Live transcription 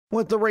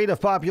With the rate of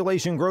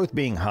population growth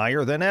being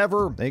higher than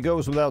ever, it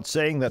goes without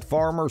saying that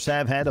farmers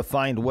have had to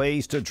find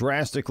ways to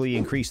drastically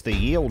increase the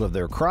yield of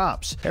their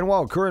crops. And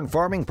while current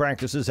farming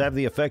practices have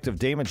the effect of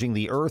damaging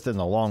the earth in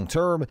the long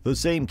term, the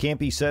same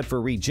can't be said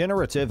for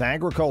regenerative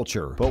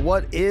agriculture. But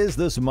what is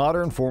this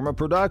modern form of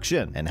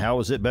production, and how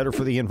is it better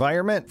for the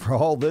environment? For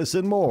all this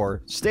and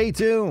more, stay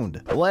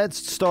tuned. Let's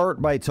start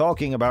by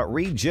talking about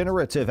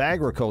regenerative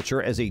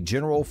agriculture as a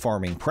general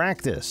farming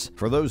practice.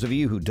 For those of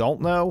you who don't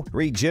know,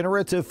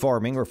 regenerative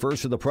farming refers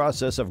to the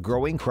process of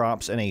growing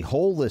crops in a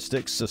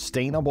holistic,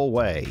 sustainable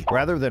way.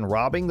 Rather than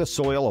robbing the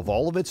soil of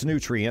all of its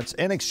nutrients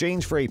in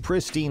exchange for a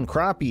pristine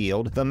crop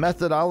yield, the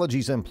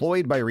methodologies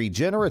employed by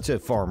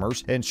regenerative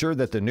farmers ensure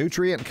that the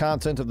nutrient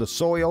content of the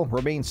soil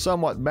remains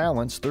somewhat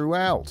balanced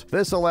throughout.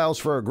 This allows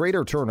for a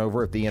greater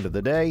turnover at the end of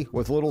the day,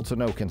 with little to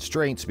no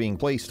constraints being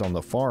placed on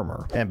the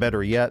farmer. And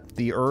better yet,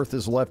 the earth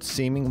is left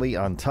seemingly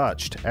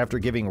untouched, after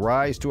giving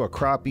rise to a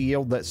crop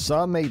yield that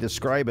some may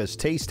describe as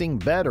tasting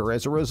better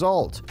as a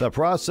result. The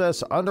process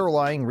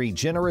underlying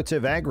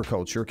regenerative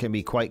agriculture can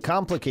be quite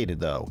complicated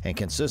though, and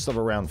consists of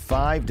around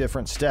 5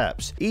 different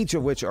steps, each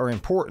of which are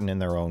important in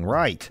their own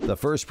right. The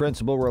first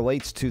principle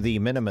relates to the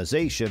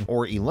minimization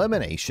or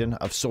elimination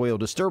of soil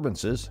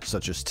disturbances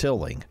such as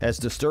tilling, as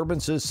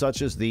disturbances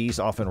such as these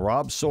often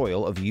rob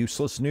soil of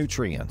useless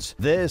nutrients.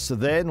 This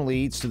then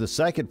leads to the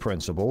second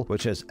principle,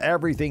 which has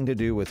everything to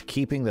do with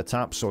keeping the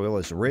topsoil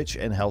as rich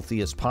and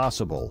healthy as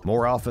possible.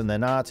 More often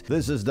than not,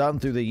 this is done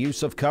through the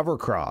use of cover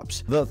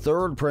crops. The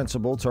third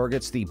principle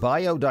targets the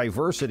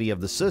biodiversity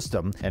of the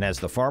system and has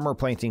the farmer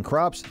planting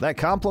crops that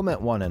complement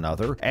one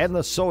another and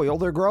the soil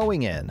they're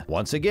growing in.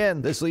 Once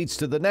again, this leads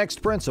to the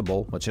next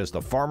principle, which has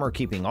the farmer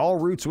keeping all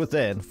roots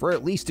within for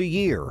at least a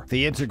year.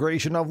 The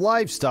integration of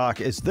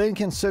livestock is then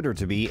considered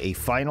to be a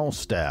final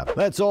step.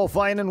 That's all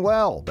fine and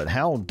well, but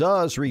how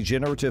does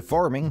regenerative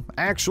farming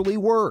actually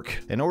work?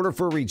 In order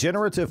for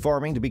regenerative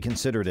farming to be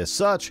considered as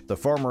such, the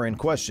farmer in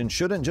question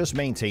shouldn't just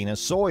maintain his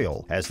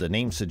soil. As the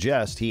name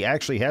suggests, he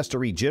actually has to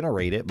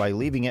regenerate it by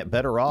leaving it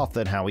better off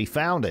than how he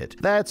found it.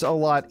 That's a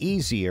lot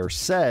easier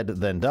said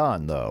than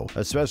done, though,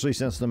 especially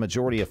since the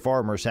majority of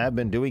farmers have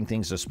been doing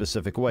things a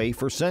specific way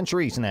for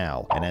centuries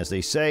now. And as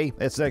they say,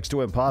 it's next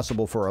to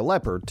impossible for a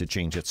leopard to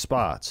change its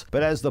spots.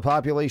 But as the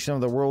population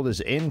of the world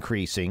is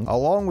increasing,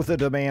 along with the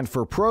demand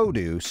for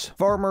produce,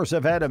 farmers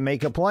have had to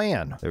make a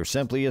plan. There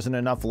simply isn't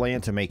enough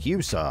land to make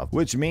use of,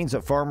 which means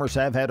that farmers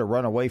have had to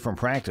run away from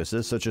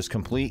practices such as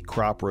complete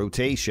crop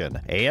rotation.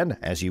 And,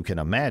 as you can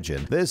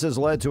imagine, this has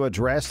led to a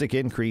drastic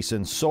increase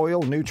in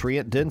soil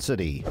nutrient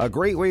density. A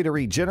great way to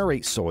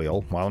regenerate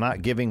soil, while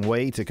not giving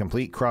way to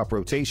complete crop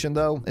rotation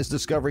though, is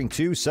discovering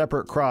 2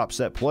 separate crops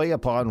that play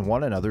upon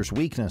one another's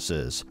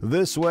weaknesses.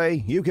 This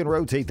way, you can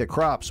rotate the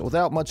crops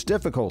without much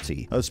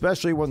difficulty,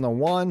 especially when the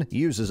one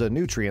uses a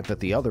nutrient that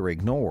the other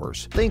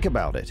ignores. Think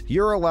about it.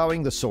 You're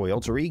allowing the soil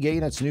to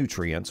regain its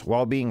nutrients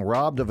while being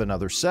robbed of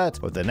another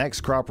set, with the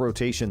next crop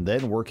rotation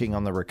then working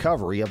on the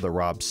recovery of the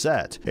robbed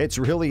set. It's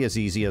really as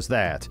easy as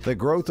that. The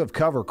growth of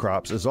cover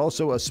crops is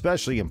also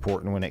especially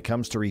important when it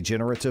comes to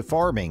regenerative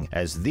farming,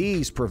 as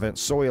these prevent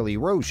soil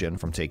erosion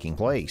from taking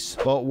place.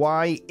 But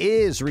why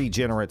is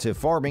regenerative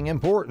farming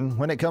important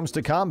when it comes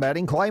to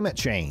combating climate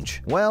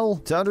change? Well,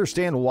 to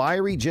understand why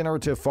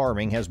regenerative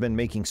farming has been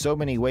making so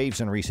many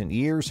waves in recent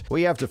years,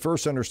 we have to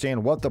first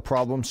understand what the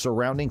problems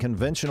surrounding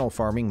conventional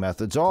farming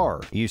methods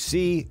are. You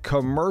see,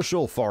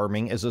 commercial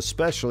farming is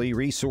especially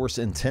resource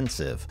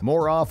intensive.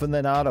 More often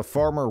than not, a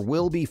farmer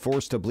will be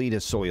forced to bleed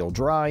his soil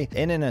dry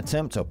in an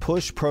attempt to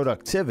push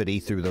productivity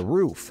through the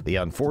roof, the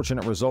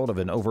unfortunate result of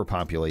an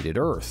overpopulated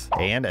earth.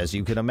 And as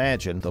you can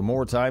imagine, the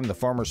more time the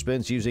farmer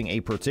spends using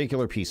a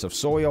particular piece of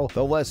soil,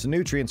 the less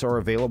nutrients are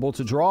available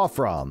to draw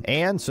from.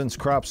 And since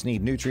crops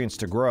need nutrients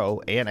to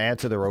grow and add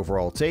to their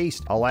overall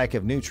taste, a lack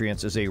of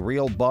nutrients is a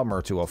real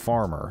bummer to a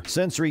farmer.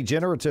 Since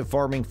regenerative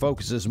farming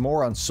focuses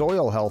more on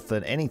soil health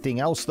than anything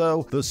else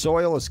though, the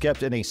soil is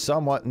kept in a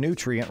somewhat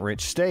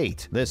nutrient-rich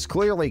state. This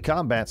clearly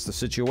combats the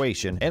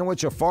situation in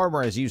which a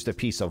farmer has used a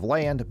piece of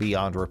land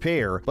beyond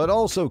repair, but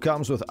also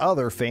comes with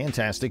other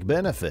fantastic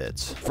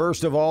benefits.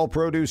 First of all,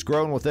 produce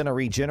grown within a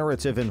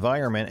regenerative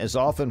environment is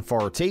often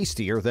far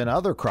tastier than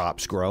other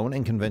crops grown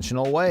in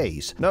conventional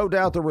ways. No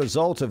doubt the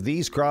result of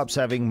these crops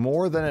having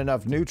more than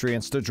enough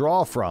nutrients to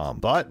draw from.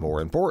 But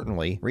more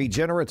importantly,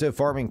 regenerative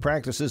farming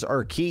practices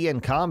are key in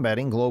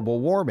combating global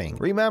warming.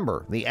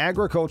 Remember, the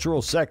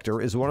agricultural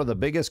sector is one of the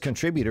biggest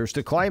contributors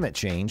to climate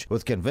change,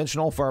 with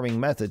conventional farming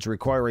methods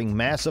requiring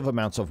massive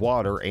amounts of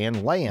water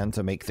and land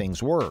to make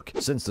things work.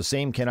 Since the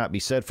same cannot be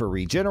said for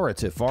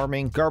regenerative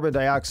farming, carbon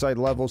dioxide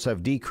levels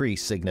have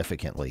decreased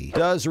significantly.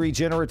 Does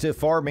regenerative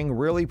farming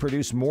really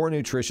produce more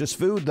nutritious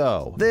food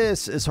though?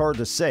 This is hard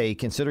to say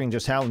considering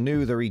just how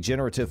new the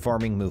regenerative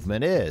farming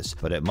movement is,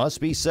 but it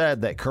must be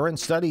said that current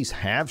studies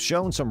have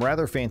shown some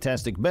rather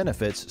fantastic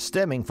benefits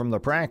stemming from the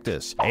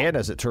practice. And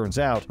as it turns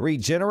out,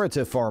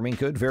 regenerative farming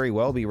could very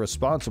well be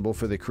responsible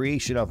for the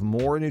creation of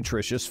more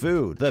nutritious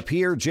food. The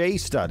Piaget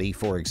study,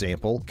 for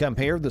example,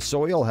 compared the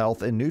soil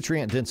health and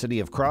nutrient density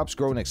of crops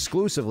grown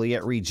exclusively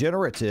at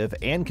regenerative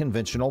and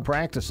conventional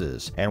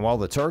practices. And while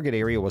the target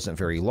area wasn't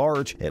very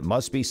large, it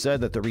must be said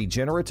that the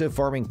regenerative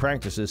farming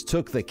practices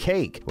took the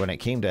cake when it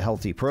came to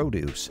healthy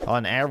produce.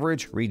 On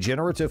average,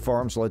 regenerative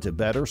farms led to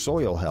better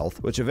soil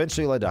health, which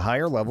eventually led to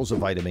higher levels of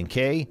vitamin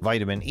K,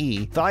 vitamin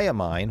E,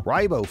 thiamine,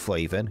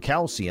 riboflavin,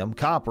 calcium,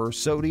 copper,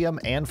 sodium,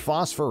 and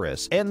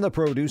phosphorus in the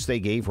produce they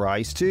gave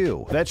rise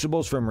to.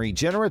 Vegetables from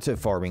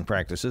regenerative farming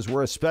practices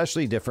were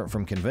especially different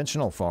from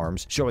conventional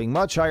farms, showing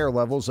much higher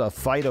levels of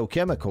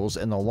phytochemicals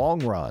in the long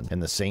run. In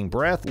the same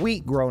breath,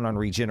 wheat grown on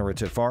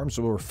regenerative farms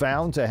were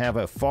found to have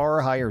a far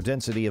higher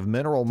density of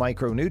mineral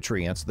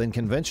micronutrients than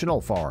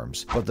conventional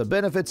farms. But the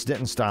benefits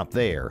didn't stop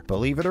there.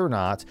 Believe it or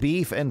not,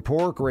 beef and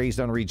pork raised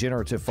on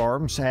regenerative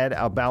farms had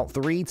about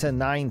 3 to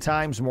 9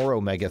 times more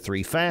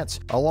omega-3 fats,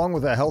 along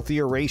with a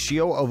healthier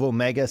ratio of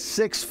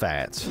omega-6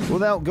 fats.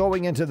 Without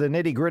going into the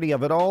nitty-gritty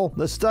of it all,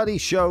 the study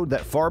showed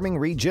that farming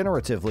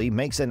regeneratively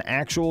makes an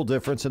actual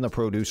difference in the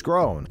produce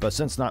grown. But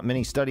since not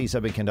many studies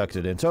have been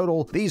conducted in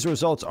total, these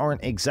results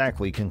aren't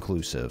exactly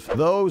conclusive.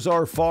 Those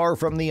are far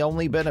from the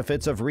only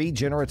benefits of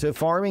regenerative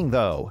farming,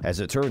 though. As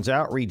it turns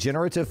out,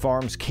 regenerative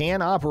farms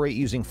can operate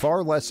using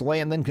far less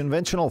land than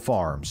conventional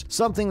farms,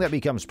 something that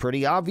becomes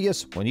pretty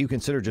obvious when you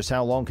consider just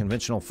how long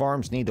conventional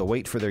farms need to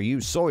wait for their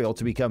used soil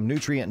to become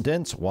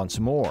nutrient-dense once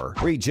more.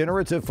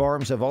 Regenerative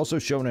farms have also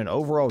shown an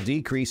overall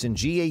decrease in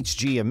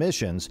GHG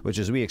emissions, which,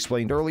 as we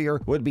explained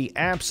earlier, would be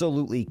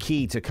absolutely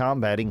key to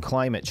combating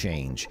climate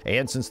change.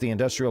 And since the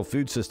industrial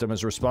food system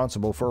is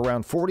responsible for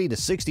around 40 to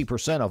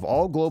 60% of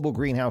all global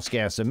greenhouse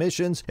gas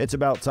emissions, it's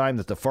about time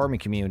that the farming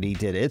community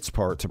did its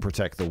part to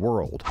protect the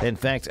world. In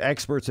fact,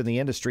 experts in the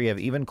industry have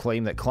even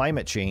claimed that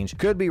climate change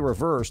could be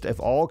reversed if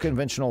all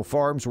conventional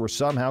farms were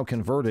somehow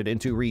converted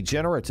into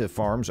regenerative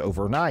farms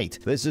overnight.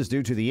 This is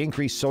due to the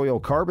increased soil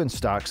carbon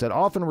stocks that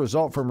often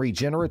result from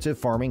regenerative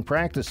farming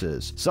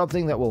practices,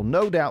 something that will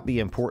no doubt be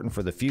important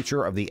for the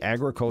future of the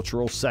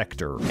agricultural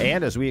sector.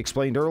 And as we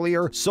explained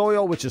earlier,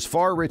 soil, which is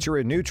far richer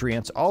in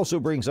nutrients, also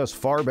brings us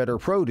far better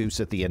produce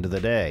at the end of the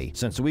day.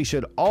 Since we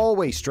should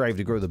always strive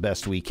to grow the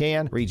best we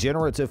can,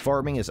 regenerative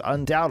farming is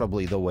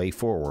undoubtedly the way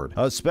forward,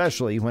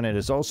 especially when it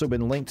has also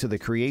been linked to the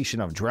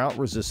creation of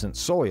drought-resistant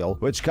soil,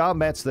 which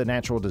combats the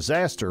natural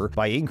disaster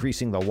by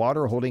increasing the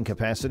water-holding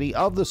capacity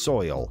of the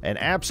soil, an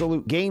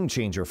absolute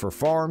game-changer for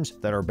farms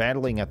that are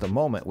battling at the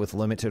moment with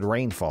limited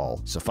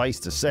rainfall. Suffice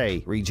to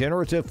say,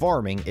 regenerative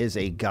farming is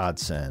a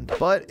godsend.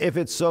 But if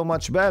it's so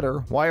much better,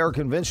 why are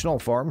conventional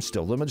farms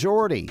still the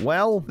majority?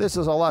 Well, this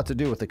has a lot to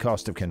do with the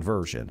cost of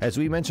conversion. As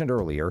we mentioned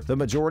earlier, the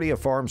majority of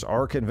farms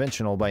are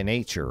conventional by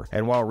nature,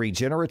 and while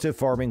regenerative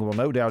farming will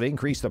no doubt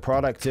increase the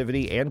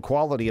productivity and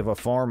quality of a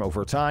farm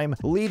over time,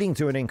 leading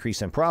to an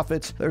increase in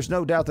profits, there's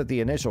no doubt that the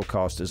initial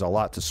cost is a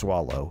lot to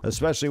swallow,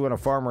 especially when a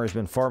farmer has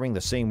been farming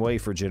the same way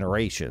for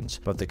generations.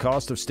 But the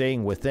cost of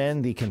staying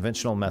within the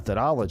conventional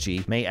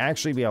methodology may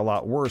actually be a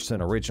lot worse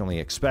than originally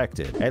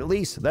expected. At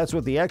least, that's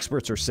what the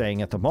experts are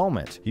saying at the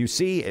moment. You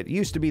see, it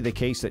used to be the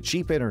case that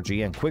cheap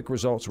energy and quick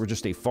results were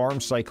just a farm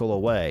cycle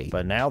away,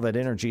 but now that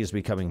energy is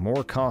becoming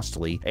more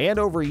costly and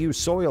overused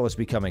soil has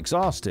become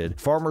exhausted,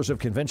 farmers of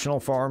conventional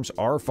farms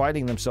are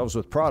finding themselves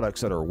with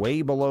products that are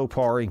way below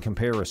par in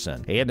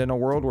comparison. And in a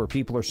world where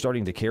people are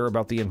starting to care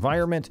about the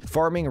environment,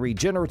 farming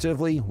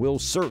regeneratively will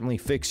certainly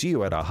fix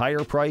you at a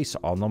higher price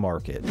on the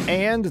market.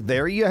 And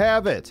there you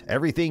have it,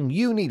 everything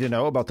you need to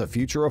know about the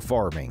future of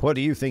farming. What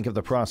do you think of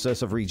the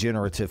process of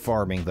regenerative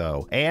farming,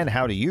 though? And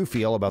how do you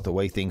feel about the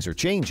way things are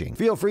changing?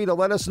 Feel free to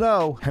let us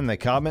know in the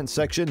comments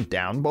section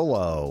down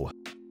below.